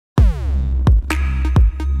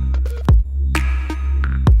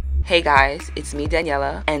Hey guys, it's me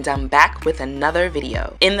Daniela and I'm back with another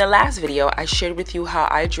video. In the last video I shared with you how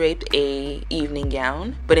I draped a evening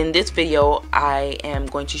gown, but in this video I am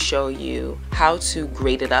going to show you how to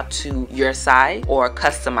grade it up to your size or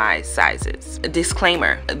customized sizes. A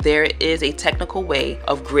disclaimer, there is a technical way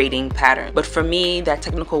of grading pattern, but for me that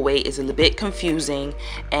technical way is a little bit confusing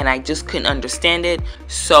and I just couldn't understand it,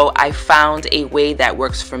 so I found a way that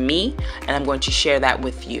works for me and I'm going to share that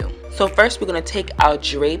with you. So first we're going to take our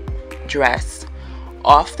drape dress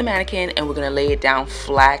off the mannequin and we're going to lay it down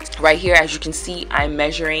flat. Right here, as you can see, I'm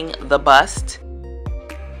measuring the bust,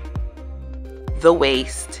 the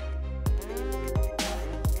waist,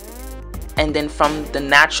 and then from the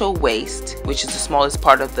natural waist, which is the smallest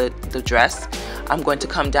part of the dress, I'm going to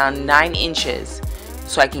come down 9 inches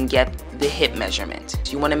so I can get the hip measurement.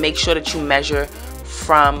 So you want to make sure that you measure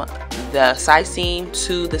from the side seam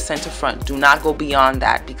to the center front. Do not go beyond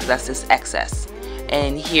that because that's just excess.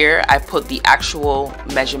 And here I put the actual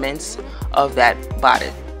measurements of that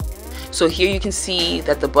bodice. So here you can see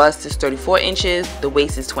that the bust is 34 inches, the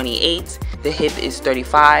waist is 28, the hip is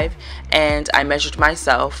 35, and I measured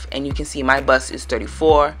myself and you can see my bust is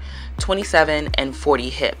 34, 27, and 40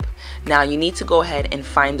 hip. Now you need to go ahead and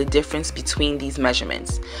find the difference between these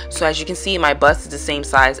measurements. So as you can see, my bust is the same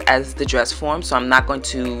size as the dress form, so I'm not going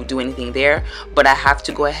to do anything there, but I have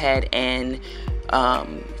to go ahead and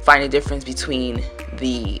find a difference between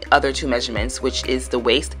the other two measurements, which is the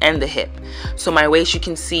waist and the hip. So my waist, you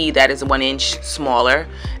can see that is 1 inch smaller,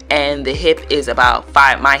 and the hip is about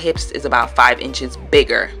 5, my hips is about 5 inches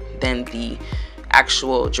bigger than the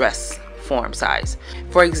actual dress form size.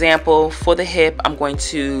 For example, for the hip, I'm going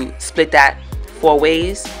to split that 4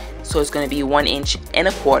 ways, so it's going to be 1 inch and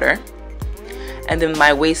a quarter, and then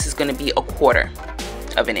my waist is going to be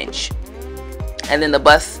 1/4 of an inch. And then the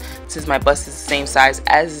bust, since my bust is the same size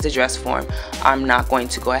as the dress form, I'm not going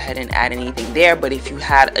to go ahead and add anything there, but if you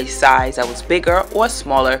had a size that was bigger or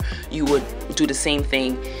smaller, you would do the same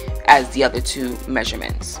thing as the other two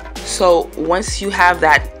measurements. So once you have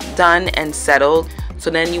that done and settled, so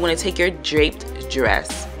then you want to take your draped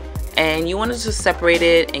dress and you want to just separate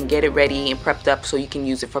it and get it ready and prepped up so you can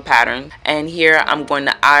use it for pattern. And here I'm going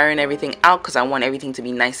to iron everything out because I want everything to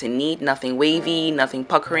be nice and neat, nothing wavy, nothing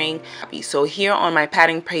puckering. So here on my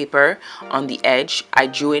pattern paper on the edge, I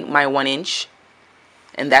drew it my 1 inch,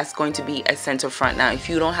 and that's going to be a center front. Now if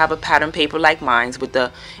you don't have a pattern paper like mine with the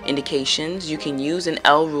indications, you can use an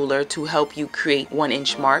L ruler to help you create 1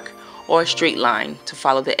 inch mark or a straight line to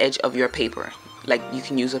follow the edge of your paper. Like you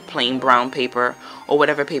can use a plain brown paper or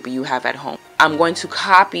whatever paper you have at home. I'm going to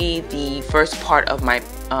copy the first part of my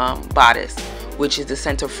bodice, which is the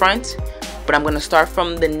center front, but I'm going to start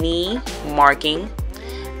from the knee marking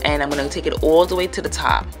and I'm going to take it all the way to the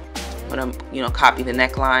top. I'm going to copy the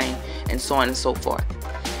neckline and so on and so forth.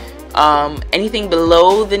 Anything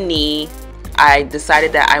below the knee, I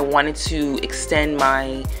decided that I wanted to extend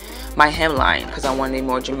my hemline because I wanted a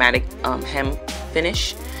more dramatic hem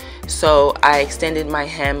finish. So I extended my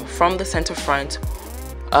hem from the center front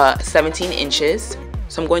 17 inches.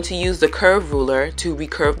 So I'm going to use the curve ruler to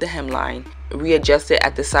recurve the hemline, readjust it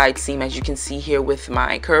at the side seam as you can see here with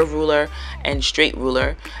my curve ruler and straight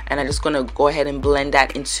ruler, and I'm just going to go ahead and blend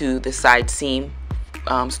that into the side seam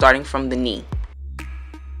starting from the knee.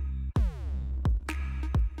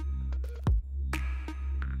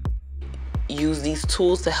 Use these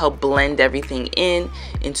tools to help blend everything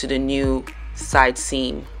into the new side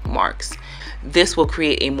seam marks. This will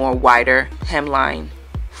create a more wider hemline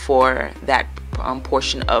for that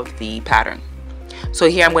portion of the pattern. So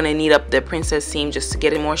here I'm going to knead up the princess seam just to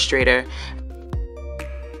get it more straighter.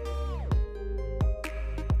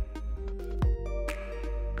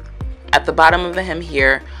 At the bottom of the hem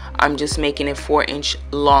here, I'm just making it 4 inch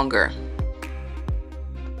longer.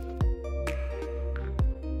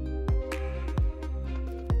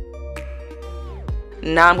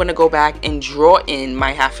 Now I'm going to go back and draw in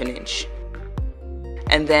my 1/2 inch.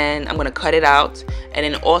 And then I'm going to cut it out. And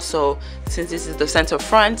then also, since this is the center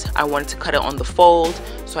front, I wanted to cut it on the fold.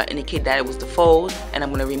 So I indicate that it was the fold. And I'm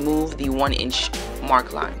going to remove the 1 inch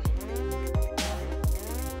mark line.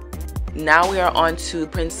 Now we are on to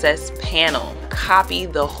princess panel. Copy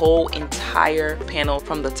the whole entire panel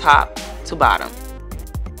from the top to bottom.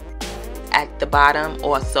 At the bottom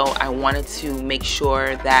also, I wanted to make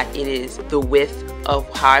sure that it is the width of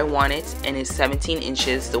how I want it and it's 17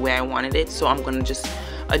 inches the way I wanted it. So I'm going to just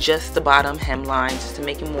adjust the bottom hemline just to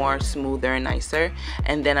make it more smoother and nicer,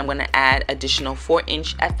 and then I'm going to add additional 4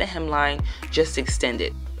 inch at the hemline just to extend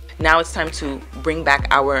it. Now it's time to bring back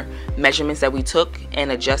our measurements that we took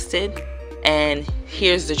and adjusted. And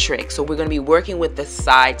here's the trick. So we're going to be working with the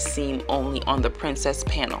side seam only on the princess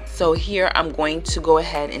panel. So here I'm going to go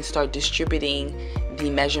ahead and start distributing the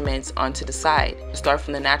measurements onto the side. Start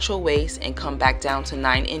from the natural waist and come back down to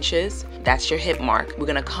 9 inches. That's your hip mark. We're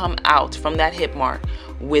going to come out from that hip mark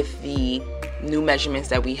with the new measurements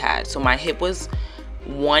that we had. So my hip was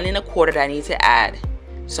 1 1/4 that I need to add.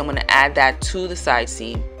 So I'm going to add that to the side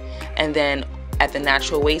seam. And then at the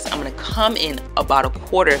natural waist, I'm going to come in about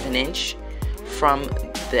 1/4 of an inch from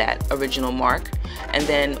that original mark. And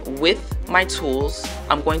then with my tools,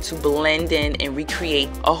 I'm going to blend in and recreate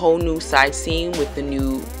a whole new side seam with the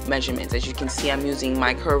new measurements. As you can see, I'm using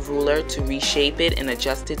my curve ruler to reshape it and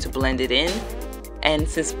adjust it to blend it in. And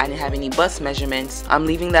since I didn't have any bust measurements, I'm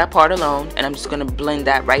leaving that part alone, and I'm just going to blend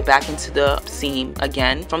that right back into the seam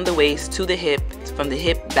again, from the waist to the hip, from the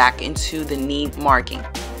hip back into the knee marking.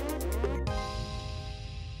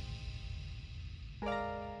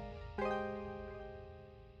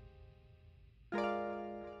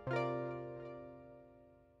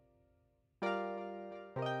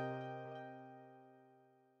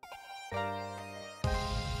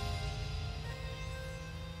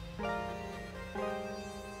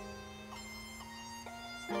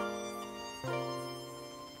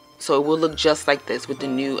 So it will look just like this with the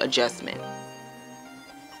new adjustment.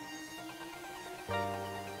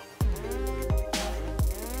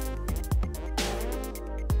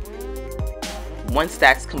 Once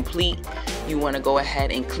that's complete, you want to go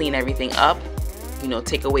ahead and clean everything up. You know,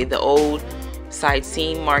 take away the old side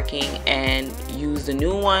seam marking and use the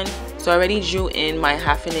new one. So I already drew in my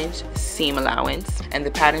 1/2 inch seam allowance and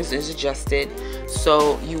the patterns is adjusted.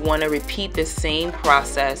 So you want to repeat the same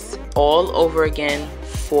process all over again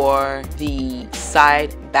for the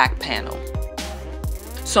side back panel.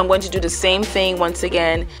 So I'm going to do the same thing once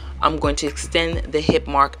again. I'm going to extend the hip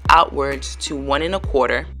mark outwards to 1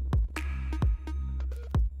 1/4.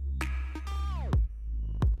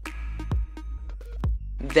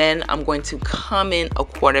 Then I'm going to come in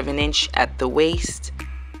 1/4 of an inch at the waist.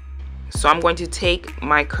 So I'm going to take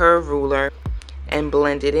my curve ruler and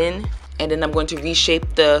blend it in, and then I'm going to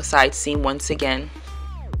reshape the side seam once again.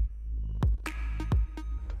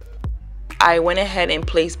 I went ahead and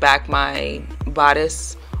placed back my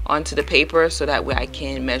bodice onto the paper so that way I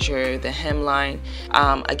can measure the hemline.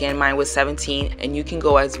 Again, mine was 17, and you can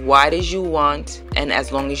go as wide as you want and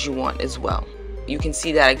as long as you want as well. You can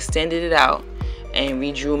see that I extended it out and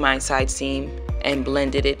redrew my side seam and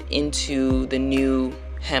blended it into the new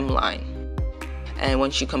hemline. And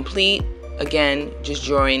once you complete, again, just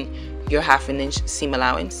drawing your 1/2 inch seam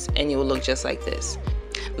allowance, and it will look just like this.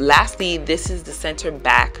 Lastly, this is the center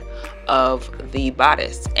back of the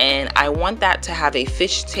bodice, and I want that to have a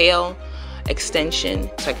fishtail extension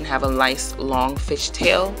so I can have a nice long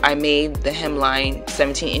fishtail. I made the hemline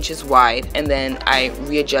 17 inches wide, and then I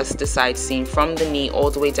readjust the side seam from the knee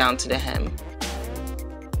all the way down to the hem.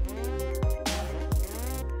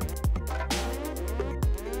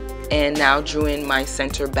 And now drew in my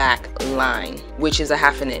center back line, which is a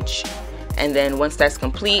 1/2 inch. And then once that's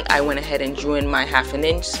complete, I went ahead and drew in my 1/2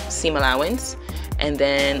 inch seam allowance. And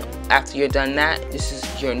then after you're done that, this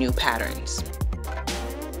is your new patterns.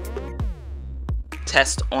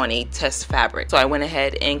 Test on a test fabric. So I went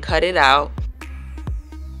ahead and cut it out.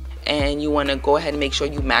 And you want to go ahead and make sure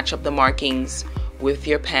you match up the markings with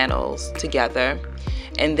your panels together.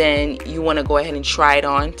 And then you want to go ahead and try it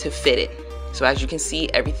on to fit it. So as you can see,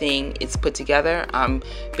 everything is put together. I'm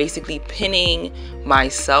basically pinning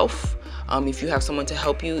myself. If you have someone to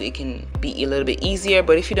help you, it can be a little bit easier,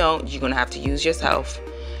 but if you don't, you're gonna have to use yourself.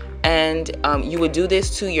 And you would do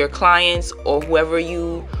this to your clients or whoever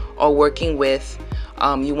you are working with.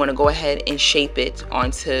 You want to go ahead and shape it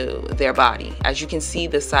onto their body. As you can see,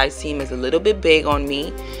 the side seam is a little bit big on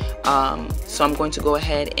me, so I'm going to go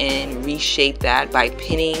ahead and reshape that by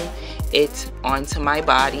pinning it onto my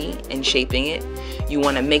body and shaping it. You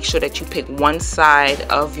want to make sure that you pick one side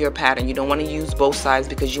of your pattern. You don't want to use both sides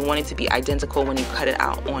because you want it to be identical when you cut it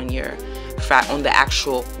out on the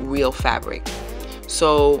actual real fabric.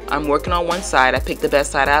 So I'm working on one side. I picked the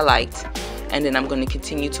best side I liked, and then I'm going to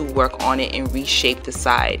continue to work on it and reshape the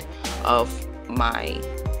side of my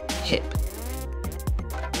hip.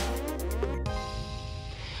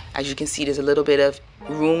 As you can see, there's a little bit of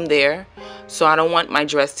room there. So I don't want my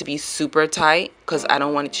dress to be super tight because I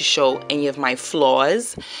don't want it to show any of my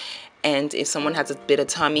flaws. And if someone has a bit of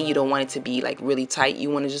tummy, you don't want it to be like really tight. You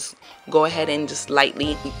want to just go ahead and just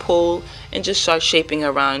lightly pull and just start shaping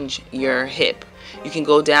around your hip. You can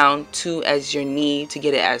go down to as your knee to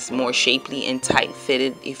get it as more shapely and tight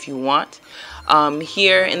fitted if you want.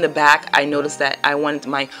 Here in the back, I noticed that I wanted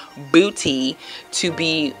my booty to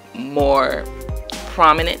be more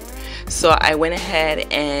prominent, so I went ahead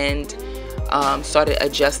and started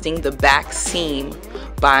adjusting the back seam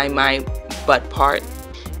by my butt part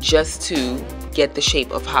just to get the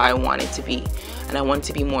shape of how I want it to be, and I want it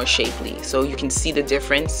to be more shapely. So you can see the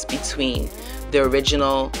difference between the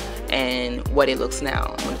original and what it looks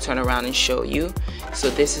now. I'm going to turn around and show you. So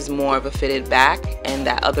this is more of a fitted back, and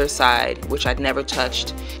that other side, which I'd never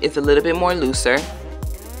touched, is a little bit more looser.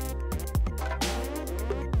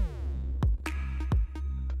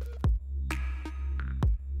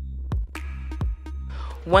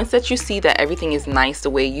 Once that you see that everything is nice the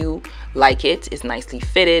way you like it, is nicely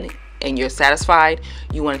fitted, and you're satisfied,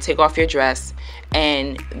 you want to take off your dress,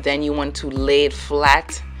 and then you want to lay it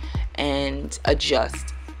flat and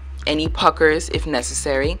adjust any puckers if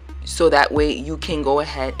necessary, so that way you can go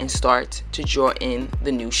ahead and start to draw in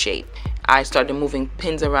the new shape. I started moving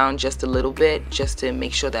pins around just a little bit just to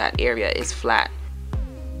make sure that area is flat.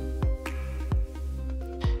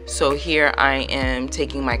 So here I am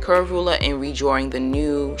taking my curve ruler and redrawing the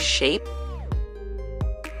new shape,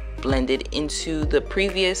 blended into the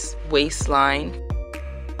previous waistline.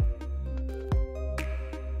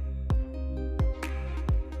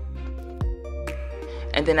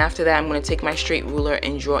 And then after that, I'm going to take my straight ruler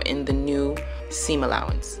and draw in the new seam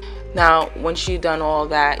allowance. Now, once you've done all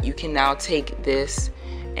that, you can now take this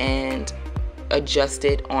and adjust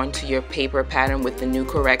it onto your paper pattern with the new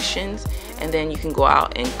corrections, and then you can go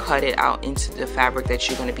out and cut it out into the fabric that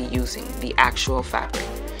you're going to be using, the actual fabric.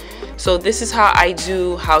 So this is how I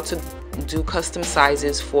do custom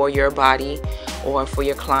sizes for your body or for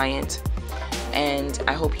your client. And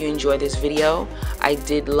I hope you enjoyed this video. I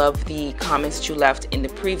did love the comments that you left in the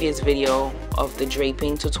previous video of the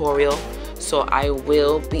draping tutorial, so I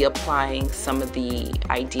will be applying some of the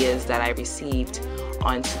ideas that I received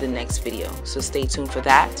onto the next video, so stay tuned for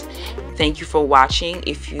that. Thank you for watching.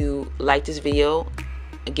 If you like this video,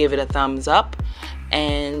 give it a thumbs up,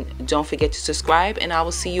 and don't forget to subscribe, and I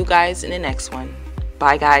will see you guys in the next one.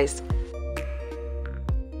 Bye guys.